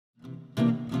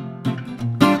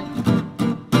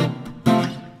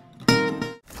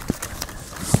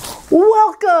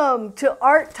Welcome to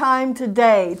Art Time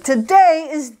Today. Today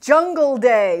is Jungle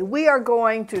Day. We are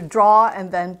going to draw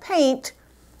and then paint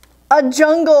a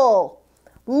jungle.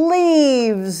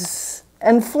 Leaves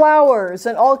and flowers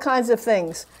and all kinds of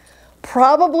things.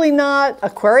 Probably not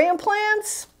aquarium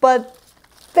plants, but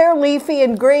they're leafy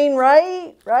and green,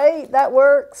 right? Right? That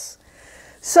works.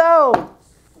 So,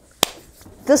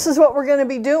 this is what we're going to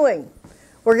be doing.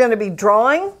 We're going to be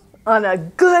drawing on a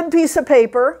good piece of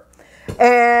paper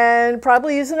and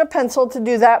probably using a pencil to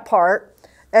do that part.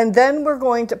 And then we're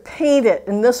going to paint it.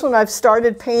 And this one I've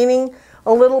started painting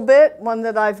a little bit, one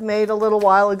that I've made a little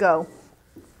while ago.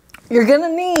 You're going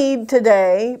to need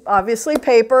today, obviously,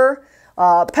 paper,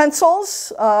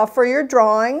 pencils for your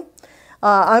drawing.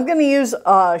 I'm going to use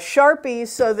Sharpies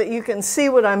so that you can see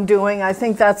what I'm doing. I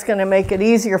think that's going to make it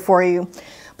easier for you.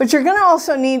 But you're going to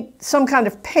also need some kind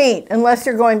of paint, unless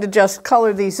you're going to just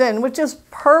color these in, which is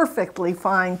perfectly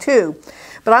fine too.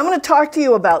 But I'm going to talk to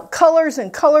you about colors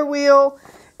and color wheel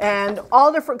and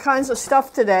all different kinds of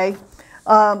stuff today.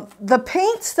 The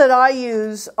paints that I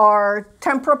use are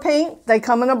tempera paint. They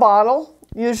come in a bottle,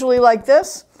 usually like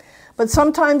this. But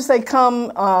sometimes they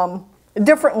come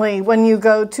differently when you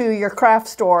go to your craft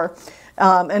store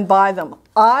and buy them.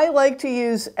 I like to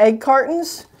use egg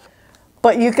cartons.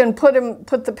 But you can put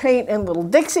the paint in little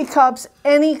Dixie cups,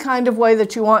 any kind of way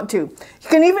that you want to. You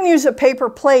can even use a paper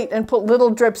plate and put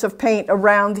little drips of paint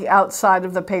around the outside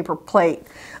of the paper plate.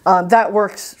 That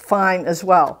works fine as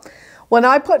well. When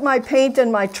I put my paint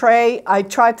in my tray, I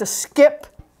try to skip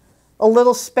a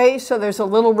little space so there's a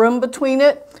little room between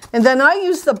it. And then I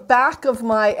use the back of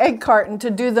my egg carton to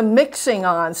do the mixing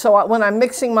on. So when I'm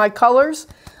mixing my colors,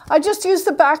 I just use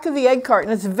the back of the egg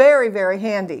carton. It's very, very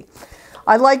handy.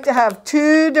 I like to have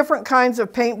two different kinds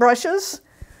of paintbrushes,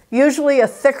 usually a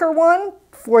thicker one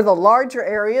for the larger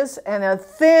areas and a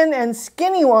thin and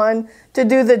skinny one to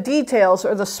do the details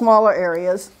or the smaller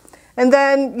areas. And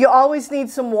then you always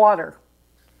need some water.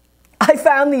 I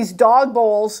found these dog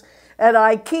bowls at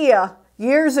IKEA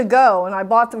years ago and I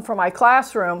bought them for my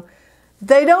classroom.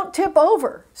 They don't tip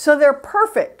over, so they're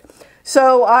perfect.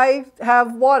 So I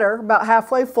have water about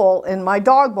halfway full in my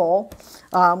dog bowl,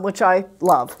 which I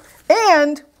love.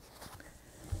 And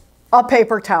a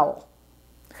paper towel.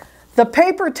 The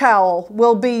paper towel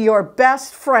will be your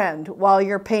best friend while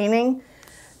you're painting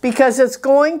because it's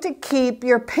going to keep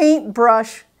your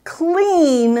paintbrush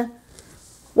clean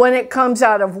when it comes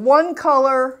out of one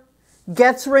color,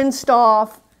 gets rinsed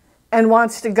off, and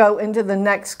wants to go into the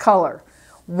next color.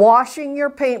 Washing your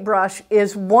paintbrush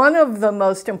is one of the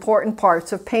most important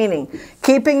parts of painting.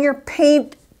 Keeping your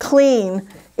paint clean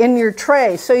in your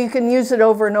tray so you can use it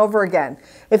over and over again.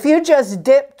 If you just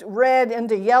dipped red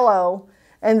into yellow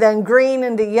and then green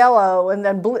into yellow and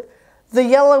then blue, the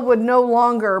yellow would no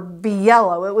longer be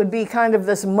yellow. It would be kind of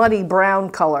this muddy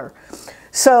brown color.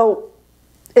 So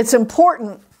it's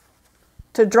important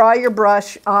to dry your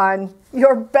brush on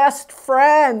your best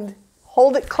friend.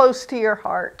 Hold it close to your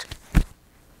heart.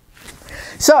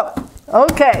 So,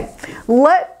 okay,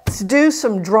 let's do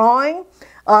some drawing.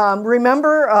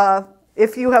 Remember,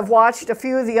 if you have watched a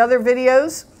few of the other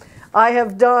videos, I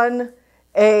have done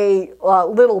a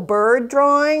little bird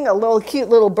drawing, a little cute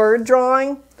little bird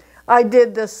drawing. I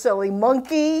did this silly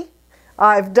monkey.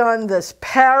 I've done this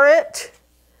parrot,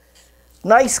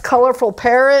 nice colorful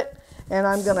parrot, and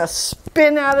I'm going to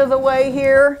spin out of the way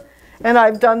here. And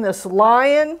I've done this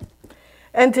lion.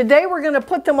 And today we're going to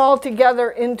put them all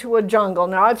together into a jungle.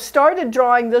 Now I've started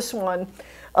drawing this one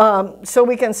so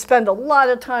we can spend a lot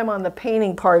of time on the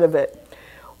painting part of it.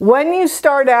 When you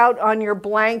start out on your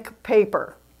blank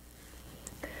paper,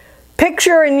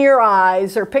 picture in your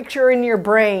eyes or picture in your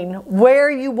brain where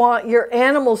you want your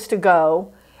animals to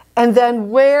go and then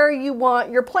where you want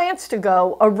your plants to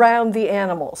go around the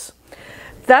animals.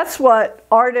 That's what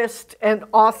artist and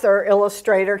author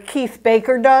illustrator Keith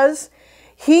Baker does.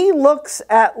 He looks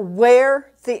at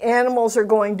where the animals are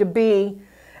going to be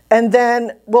and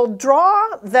then we'll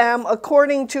draw them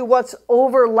according to what's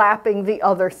overlapping the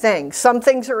other things. Some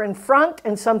things are in front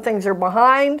and some things are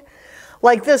behind.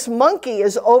 Like this monkey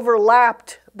is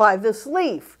overlapped by this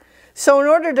leaf. So in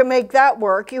order to make that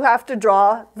work, you have to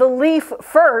draw the leaf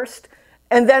first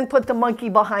and then put the monkey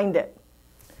behind it.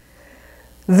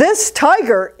 This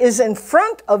tiger is in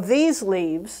front of these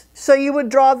leaves, so you would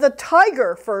draw the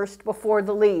tiger first before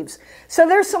the leaves. So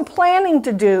there's some planning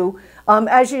to do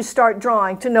as you start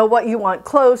drawing to know what you want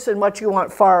close and what you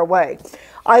want far away.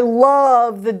 I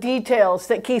love the details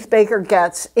that Keith Baker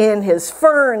gets in his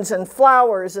ferns and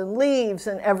flowers and leaves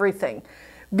and everything.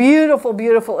 Beautiful,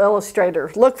 beautiful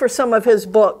illustrator. Look for some of his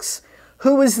books.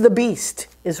 Who is the Beast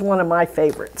is one of my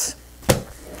favorites.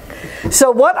 So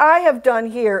what I have done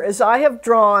here is I have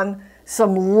drawn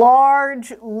some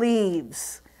large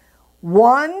leaves,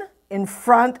 one in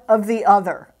front of the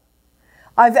other.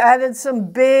 I've added some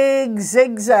big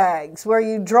zigzags where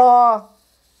you draw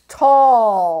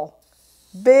tall,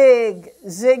 big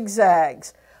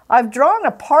zigzags. I've drawn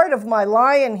a part of my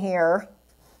lion here,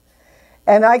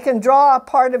 and I can draw a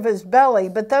part of his belly,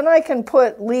 but then I can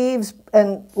put leaves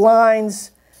and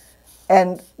lines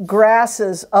and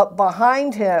grasses up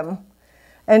behind him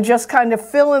and just kind of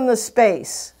fill in the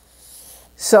space.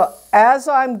 So as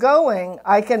I'm going,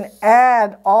 I can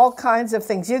add all kinds of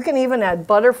things. You can even add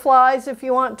butterflies if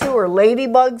you want to, or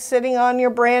ladybugs sitting on your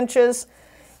branches.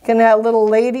 You can add little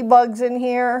ladybugs in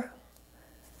here.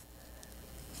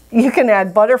 You can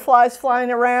add butterflies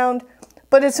flying around.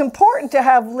 But it's important to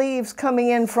have leaves coming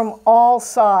in from all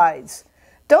sides.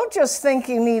 Don't just think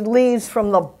you need leaves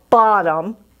from the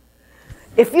bottom.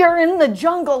 If you're in the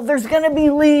jungle, there's going to be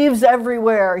leaves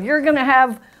everywhere. You're going to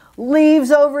have leaves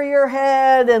over your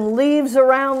head and leaves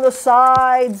around the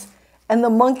sides, and the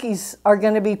monkeys are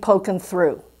going to be poking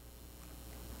through.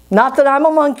 Not that I'm a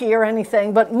monkey or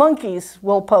anything, but monkeys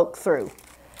will poke through,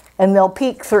 and they'll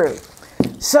peek through.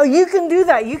 So you can do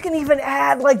that. You can even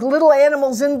add like little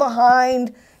animals in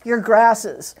behind your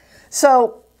grasses.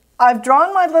 So I've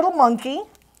drawn my little monkey,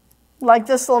 like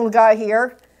this little guy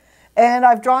here. And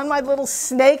I've drawn my little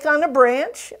snake on a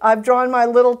branch. I've drawn my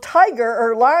little tiger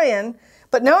or lion.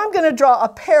 But now I'm going to draw a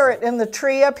parrot in the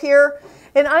tree up here.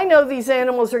 And I know these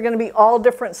animals are going to be all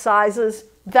different sizes.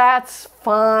 That's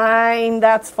fine.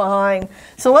 That's fine.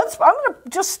 So I'm going to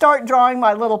just start drawing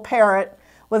my little parrot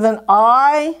with an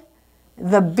eye,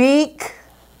 the beak.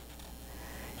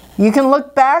 You can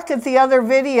look back at the other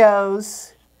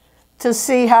videos to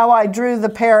see how I drew the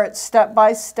parrot step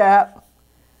by step.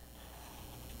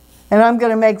 And I'm going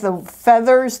to make the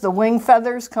feathers, the wing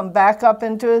feathers, come back up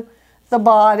into the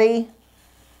body.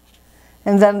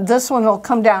 And then this one will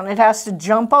come down. It has to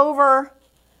jump over,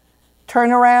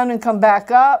 turn around and come back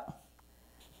up,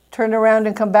 turn around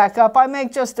and come back up. I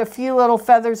make just a few little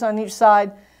feathers on each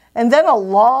side. And then a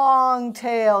long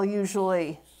tail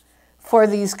usually for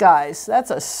these guys.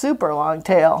 That's a super long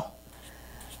tail.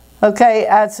 Okay,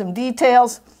 add some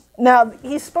details. Now,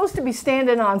 he's supposed to be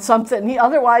standing on something.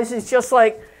 Otherwise, he's just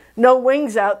like no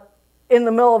wings out in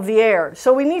the middle of the air.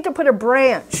 So we need to put a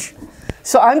branch.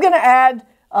 So I'm going to add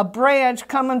a branch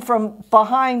coming from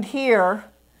behind here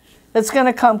that's going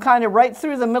to come kind of right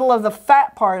through the middle of the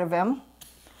fat part of him.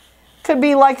 Could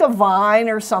be like a vine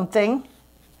or something.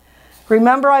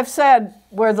 Remember I've said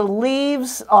where the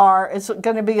leaves are, it's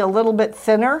going to be a little bit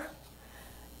thinner,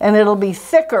 and it'll be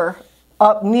thicker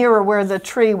up nearer where the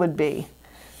tree would be.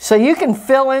 So you can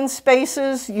fill in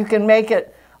spaces, you can make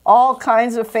it all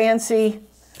kinds of fancy,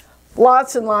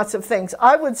 lots and lots of things.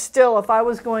 I would still, if I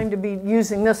was going to be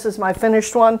using this as my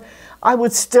finished one, I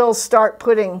would still start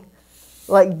putting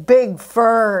like big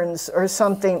ferns or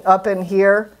something up in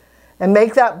here and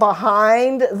make that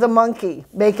behind the monkey.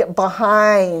 Make it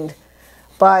behind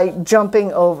by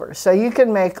jumping over. So you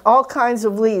can make all kinds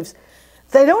of leaves.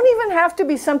 They don't even have to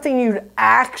be something you'd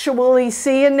actually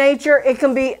see in nature. It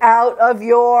can be out of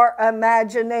your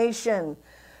imagination.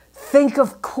 Think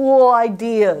of cool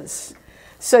ideas.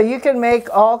 So you can make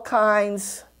all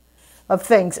kinds of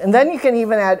things. And then you can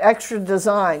even add extra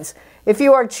designs. If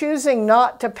you are choosing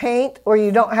not to paint or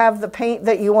you don't have the paint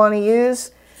that you want to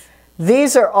use,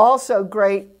 these are also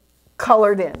great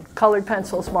colored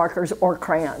pencils, markers, or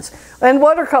crayons. And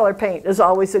watercolor paint is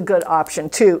always a good option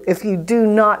too if you do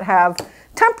not have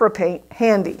tempera paint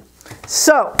handy.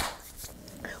 So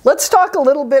let's talk a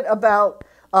little bit about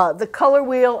the color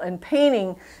wheel and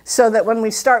painting so that when we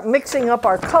start mixing up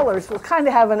our colors, we'll kind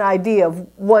of have an idea of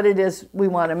what it is we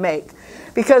want to make.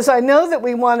 Because I know that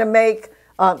we want to make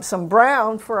some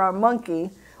brown for our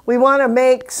monkey. We want to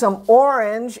make some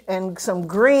orange and some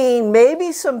green,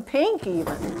 maybe some pink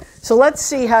even. So let's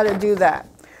see how to do that.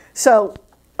 So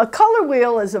a color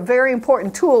wheel is a very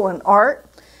important tool in art.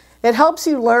 It helps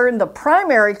you learn the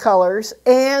primary colors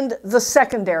and the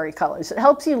secondary colors. It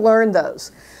helps you learn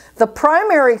those. The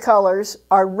primary colors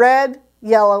are red,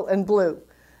 yellow, and blue.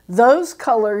 Those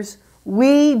colors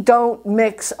we don't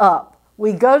mix up.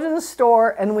 We go to the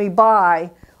store and we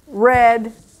buy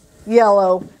red,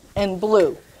 yellow, and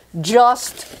blue,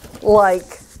 just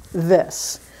like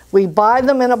this. We buy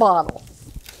them in a bottle.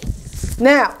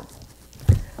 Now,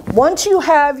 once you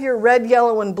have your red,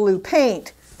 yellow, and blue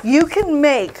paint, you can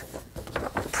make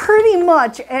pretty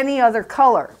much any other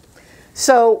color.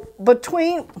 So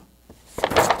between,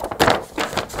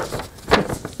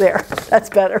 there, that's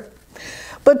better.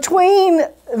 Between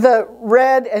the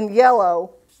red and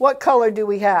yellow, what color do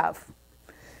we have?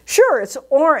 Sure, it's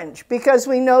orange because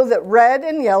we know that red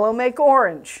and yellow make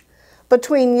orange.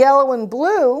 Between yellow and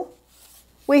blue,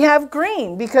 we have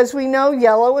green because we know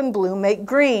yellow and blue make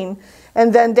green.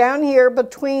 And then down here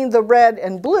between the red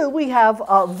and blue, we have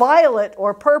violet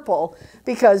or purple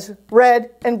because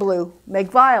red and blue make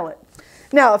violet.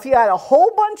 Now, if you add a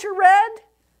whole bunch of red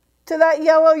to that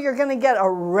yellow, you're going to get a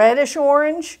reddish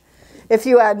orange. If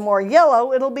you add more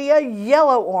yellow, it'll be a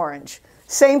yellow orange.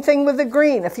 Same thing with the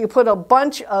green. If you put a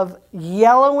bunch of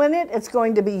yellow in it, it's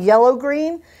going to be yellow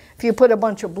green. If you put a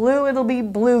bunch of blue, it'll be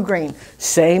blue green.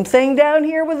 Same thing down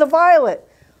here with the violet.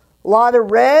 A lot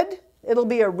of red, it'll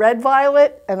be a red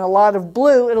violet, and a lot of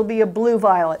blue, it'll be a blue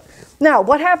violet. Now,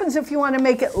 what happens if you want to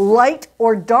make it light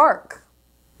or dark?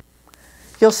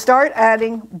 You'll start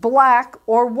adding black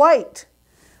or white.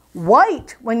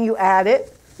 White, when you add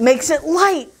it, makes it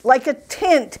light, like a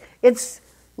tint. It's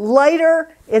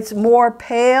lighter, it's more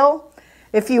pale.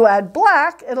 If you add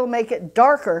black, it'll make it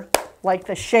darker, like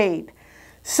the shade.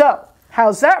 So,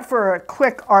 how's that for a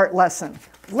quick art lesson?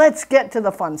 Let's get to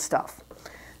the fun stuff.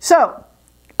 So,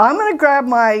 I'm going to grab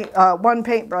my one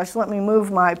paintbrush. Let me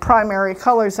move my primary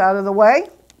colors out of the way.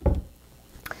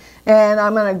 And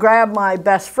I'm going to grab my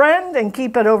best friend and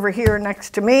keep it over here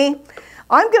next to me.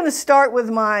 I'm going to start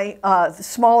with my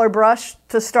smaller brush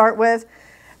to start with.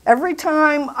 Every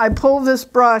time I pull this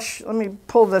brush, let me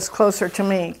pull this closer to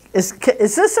me. Is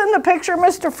this in the picture,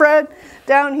 Mr. Fred,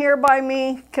 down here by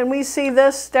me? Can we see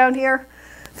this down here?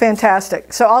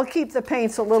 Fantastic. So I'll keep the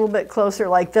paints a little bit closer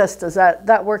like this. Does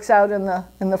that works out in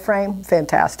the frame?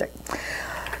 Fantastic.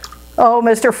 Oh,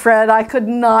 Mr. Fred, I could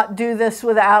not do this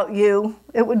without you.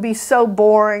 It would be so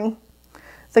boring.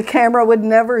 The camera would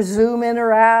never zoom in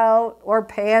or out or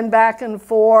pan back and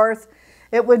forth.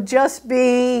 It would just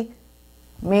be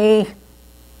me.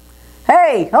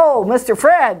 Hey, oh, Mr.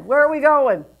 Fred, where are we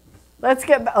going? Let's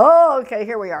get back. Oh, okay,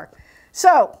 here we are.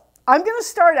 So I'm going to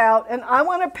start out, and I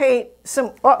want to paint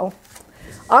some, I'm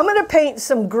going to paint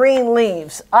some green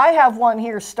leaves. I have one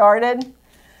here started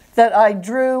that I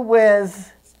drew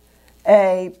with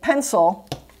a pencil.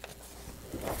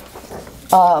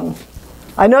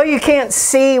 I know you can't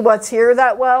see what's here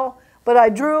that well, but I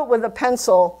drew it with a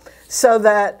pencil so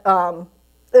that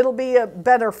it'll be a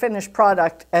better finished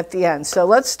product at the end. So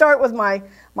let's start with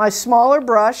my smaller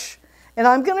brush, and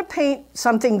I'm going to paint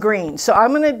something green. So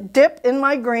I'm going to dip in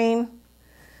my green,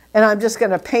 and I'm just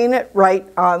going to paint it right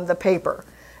on the paper.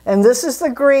 And this is the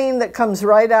green that comes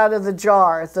right out of the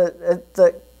jar,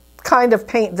 the kind of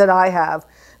paint that I have.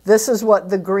 This is what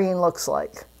the green looks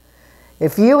like.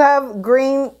 If you have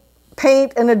green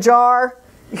paint in a jar,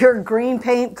 your green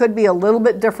paint could be a little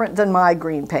bit different than my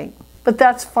green paint, but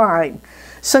that's fine.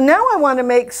 So now I want to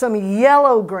make some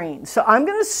yellow green. So I'm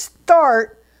going to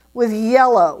start with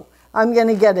yellow. I'm going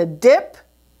to get a dip,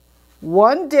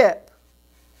 one dip,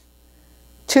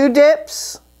 two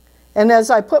dips, and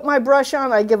as I put my brush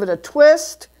on, I give it a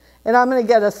twist, and I'm going to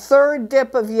get a third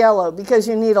dip of yellow because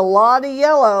you need a lot of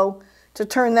yellow to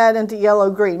turn that into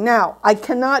yellow-green. Now, I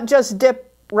cannot just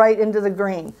dip right into the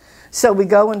green. So we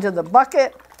go into the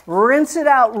bucket, rinse it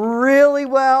out really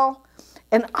well,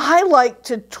 and I like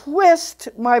to twist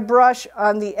my brush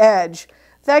on the edge.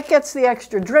 That gets the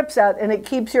extra drips out, and it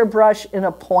keeps your brush in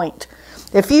a point.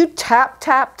 If you tap,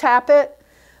 tap, tap it,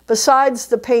 besides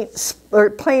the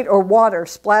paint or water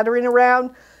splattering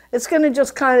around, it's going to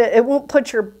just it won't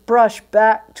put your brush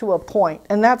back to a point,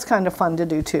 and that's kind of fun to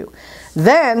do too.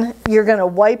 Then you're going to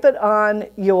wipe it on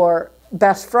your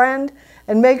best friend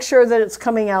and make sure that it's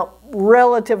coming out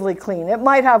relatively clean. It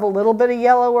might have a little bit of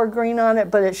yellow or green on it,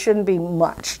 but it shouldn't be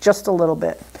much, just a little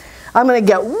bit. I'm going to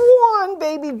get one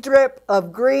baby drip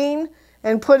of green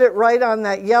and put it right on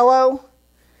that yellow.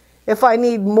 If I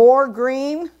need more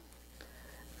green,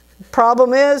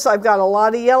 problem is I've got a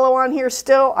lot of yellow on here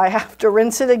still. I have to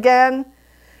rinse it again,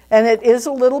 and it is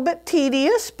a little bit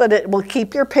tedious, but it will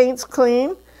keep your paints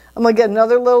clean. I'm going to get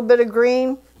another little bit of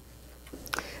green.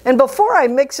 And before I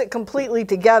mix it completely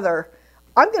together,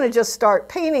 I'm going to just start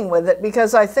painting with it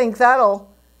because I think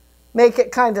that'll make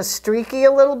it kind of streaky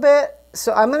a little bit.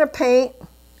 So I'm going to paint.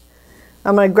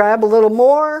 I'm going to grab a little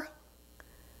more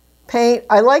paint.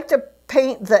 I like to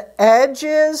paint the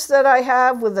edges that I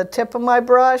have with the tip of my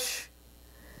brush.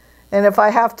 And if I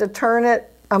have to turn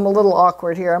it, I'm a little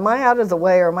awkward here. Am I out of the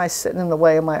way, or am I sitting in the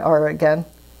way of my R again?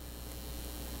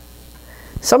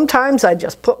 Sometimes I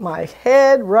just put my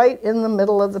head right in the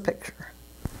middle of the picture.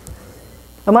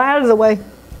 Am I out of the way?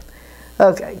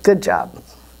 Okay, good job.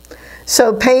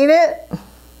 So paint it.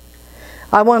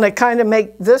 I want to kind of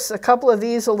make a couple of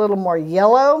these a little more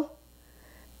yellow.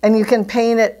 And you can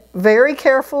paint it very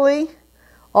carefully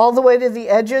all the way to the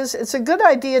edges. It's a good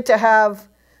idea to have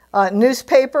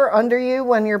newspaper under you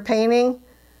when you're painting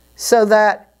so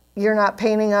that you're not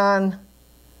painting on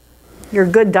your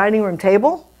good dining room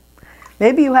table.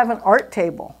 Maybe you have an art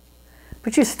table,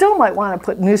 but you still might want to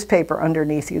put newspaper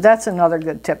underneath you. That's another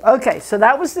good tip. Okay, so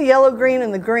that was the yellow, green,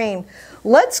 and the green.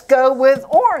 Let's go with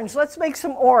orange. Let's make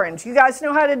some orange. You guys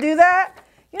know how to do that?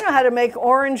 You know how to make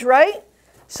orange, right?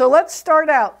 So let's start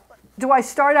out. Do I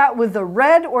start out with the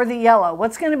red or the yellow?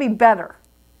 What's going to be better?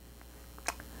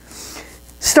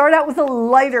 Start out with a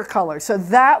lighter color. So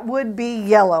that would be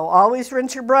yellow. Always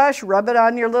rinse your brush, rub it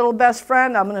on your little best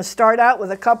friend. I'm going to start out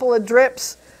with a couple of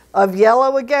drips of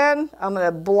yellow again. I'm going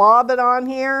to blob it on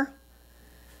here.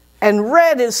 And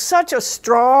red is such a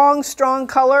strong, strong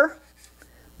color.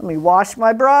 Let me wash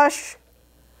my brush.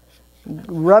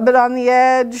 Rub it on the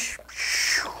edge.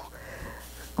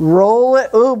 Roll it.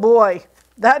 Oh boy.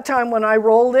 That time when I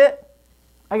rolled it,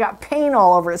 I got paint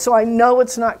all over it, so I know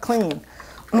it's not clean.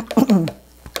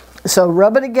 So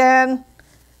rub it again.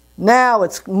 Now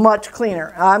it's much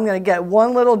cleaner. I'm going to get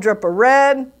one little drip of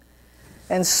red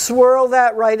and swirl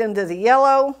that right into the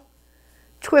yellow.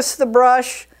 Twist the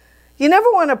brush. You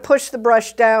never want to push the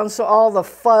brush down so all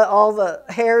the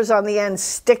hairs on the end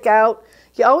stick out.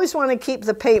 You always want to keep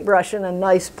the paintbrush in a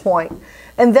nice point.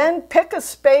 And then pick a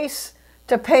space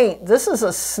to paint. This is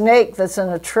a snake that's in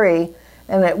a tree,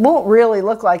 and it won't really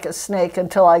look like a snake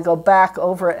until I go back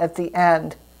over it at the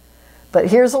end. But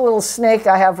here's a little snake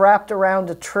I have wrapped around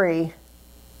a tree.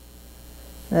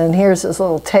 And here's his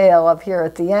little tail up here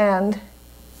at the end.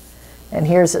 And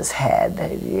here's his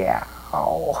head. Yeah.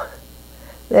 Oh.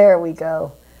 There we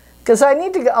go. Because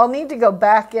I'll need to go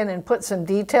back in and put some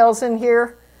details in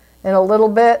here in a little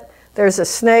bit. There's a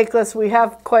snake. We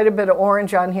have quite a bit of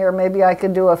orange on here. Maybe I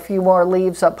could do a few more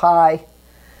leaves up high.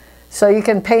 So you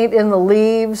can paint in the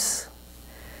leaves.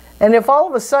 And if all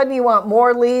of a sudden you want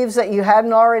more leaves that you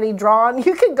hadn't already drawn,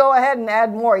 you can go ahead and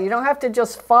add more. You don't have to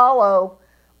just follow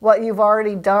what you've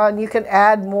already done. You can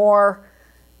add more,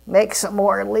 make some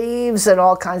more leaves and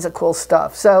all kinds of cool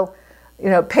stuff. So, you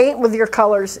know, paint with your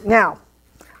colors. Now,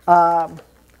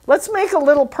 let's make a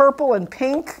little purple and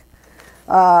pink.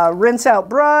 Rinse out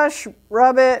brush,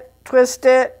 rub it, twist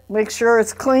it, make sure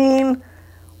it's clean,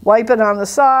 wipe it on the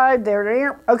side.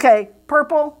 There. Okay,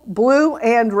 purple, blue,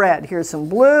 and red. Here's some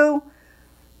blue,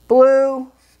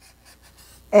 blue,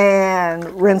 and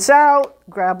rinse out.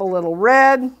 Grab a little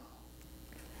red.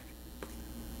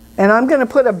 And I'm going to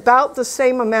put about the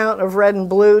same amount of red and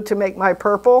blue to make my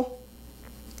purple.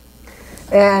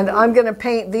 And I'm going to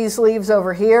paint these leaves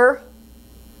over here.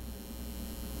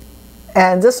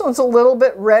 And this one's a little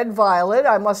bit red-violet.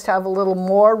 I must have a little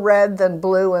more red than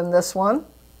blue in this one.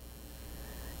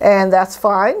 And that's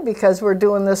fine because we're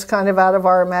doing this kind of out of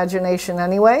our imagination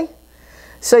anyway.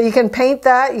 So you can paint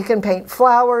that. You can paint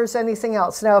flowers, anything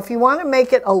else. Now, if you want to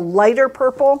make it a lighter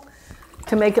purple,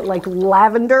 to make it like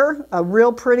lavender, a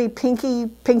real pretty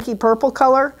pinky purple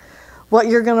color, what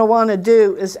you're going to want to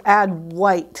do is add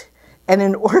white. And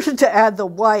in order to add the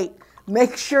white,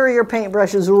 make sure your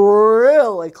paintbrush is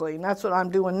really clean. That's what I'm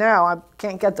doing now. I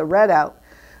can't get the red out.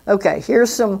 Okay,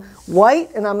 here's some white,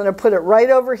 and I'm going to put it right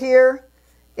over here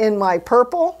in my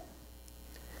purple.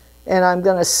 And I'm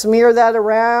going to smear that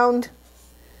around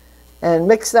and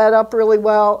mix that up really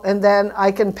well. And then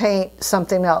I can paint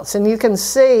something else. And you can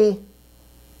see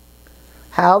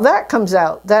how that comes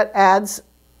out. That adds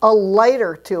a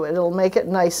lighter to it. It'll make it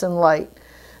nice and light.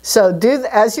 So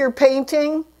as you're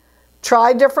painting,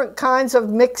 try different kinds of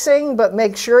mixing, but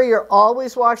make sure you're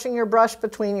always washing your brush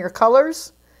between your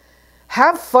colors.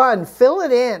 Have fun, fill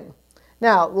it in.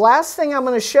 Now, last thing I'm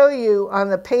going to show you on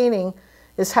the painting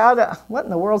is how to, what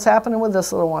in the world's happening with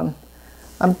this little one?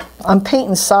 I'm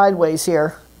painting sideways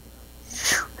here.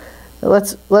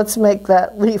 Let's make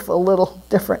that leaf a little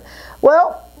different.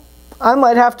 Well, I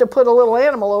might have to put a little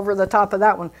animal over the top of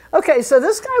that one. Okay, so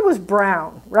this guy was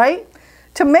brown, right?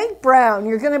 To make brown,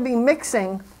 you're going to be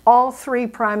mixing all three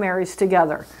primaries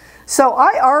together. So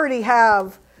I already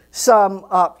have some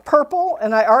purple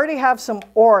and I already have some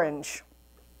orange.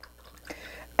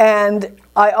 And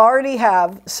I already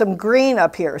have some green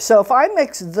up here. So if I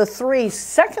mix the three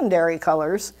secondary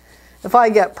colors, if I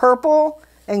get purple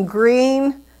and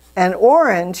green and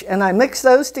orange and I mix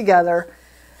those together,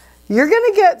 you're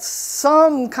going to get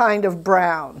some kind of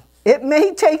brown. It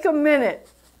may take a minute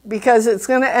because it's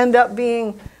going to end up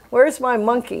being, where's my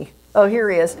monkey? Oh,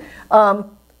 here he is.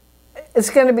 It's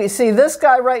going to be, see this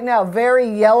guy right now, very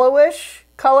yellowish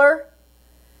color.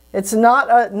 It's not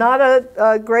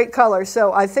a great color.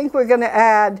 So I think we're going to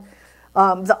add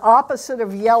the opposite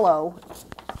of yellow.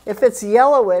 If it's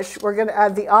yellowish, we're going to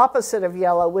add the opposite of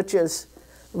yellow, which is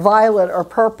violet or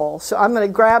purple. So I'm going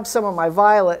to grab some of my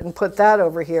violet and put that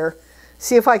over here.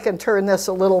 See if I can turn this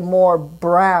a little more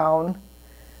brown.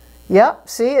 Yep,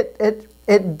 see,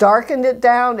 it darkened it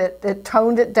down, it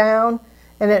toned it down,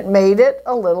 and it made it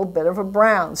a little bit of a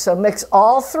brown. So mix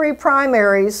all 3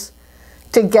 primaries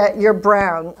to get your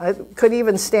brown. I could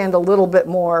even stand a little bit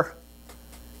more.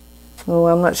 Oh,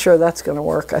 I'm not sure that's going to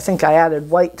work. I think I added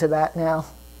white to that now.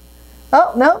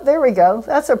 Oh, no, there we go.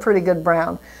 That's a pretty good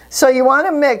brown. So you want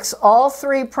to mix all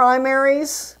 3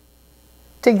 primaries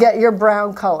to get your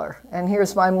brown color. And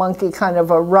here's my monkey, kind of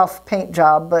a rough paint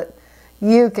job, but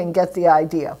you can get the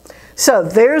idea. So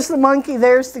there's the monkey,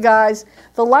 there's the guys.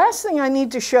 The last thing I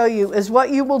need to show you is what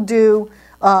you will do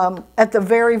at the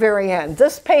very, very end.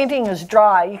 This painting is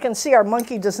dry. You can see our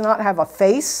monkey does not have a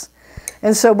face.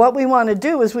 And so what we want to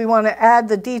do is we want to add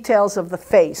the details of the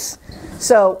face.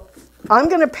 So I'm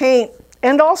going to paint,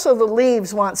 and also the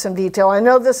leaves want some detail. I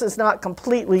know this is not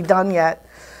completely done yet,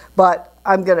 but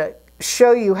I'm going to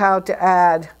show you how to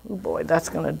add. Oh boy, that's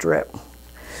going to drip.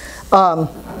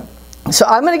 So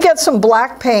I'm going to get some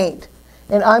black paint,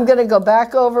 and I'm going to go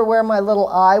back over where my little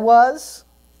eye was.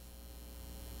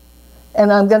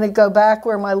 And I'm going to go back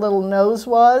where my little nose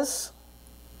was.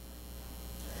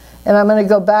 And I'm going to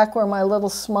go back where my little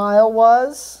smile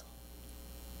was.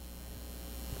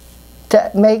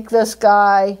 To make this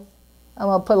guy, I'm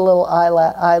going to put a little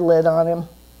eyelid on him.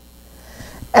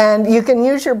 And you can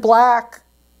use your black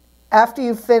after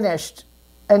you've finished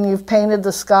and you've painted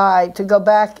the sky to go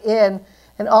back in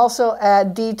and also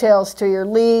add details to your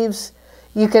leaves.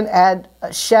 You can add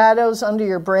shadows under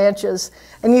your branches,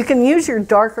 and you can use your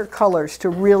darker colors to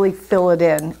really fill it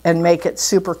in and make it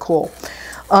super cool.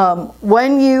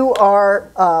 When you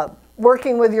are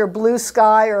working with your blue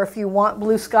sky, or if you want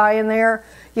blue sky in there,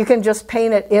 you can just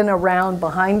paint it in around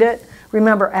behind it.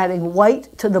 Remember, adding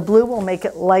white to the blue will make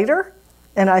it lighter,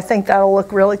 and I think that'll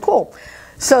look really cool.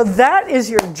 So that is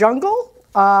your jungle.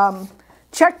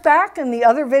 Check back in the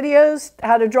other videos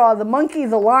how to draw the monkey,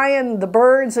 the lion, the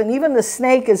birds, and even the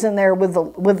snake is in there with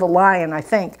the lion, I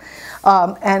think.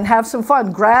 And have some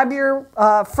fun. Grab your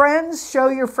friends, show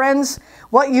your friends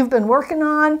what you've been working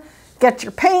on, get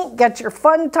your paint, get your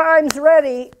fun times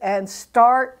ready, and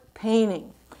start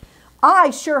painting.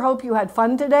 I sure hope you had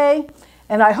fun today,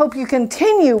 and I hope you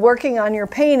continue working on your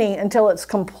painting until it's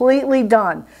completely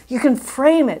done. You can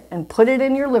frame it and put it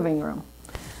in your living room.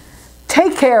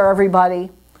 Take care, everybody.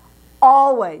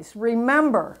 Always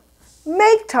remember,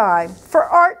 make time for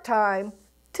art time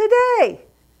today.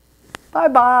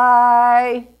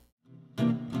 Bye-bye.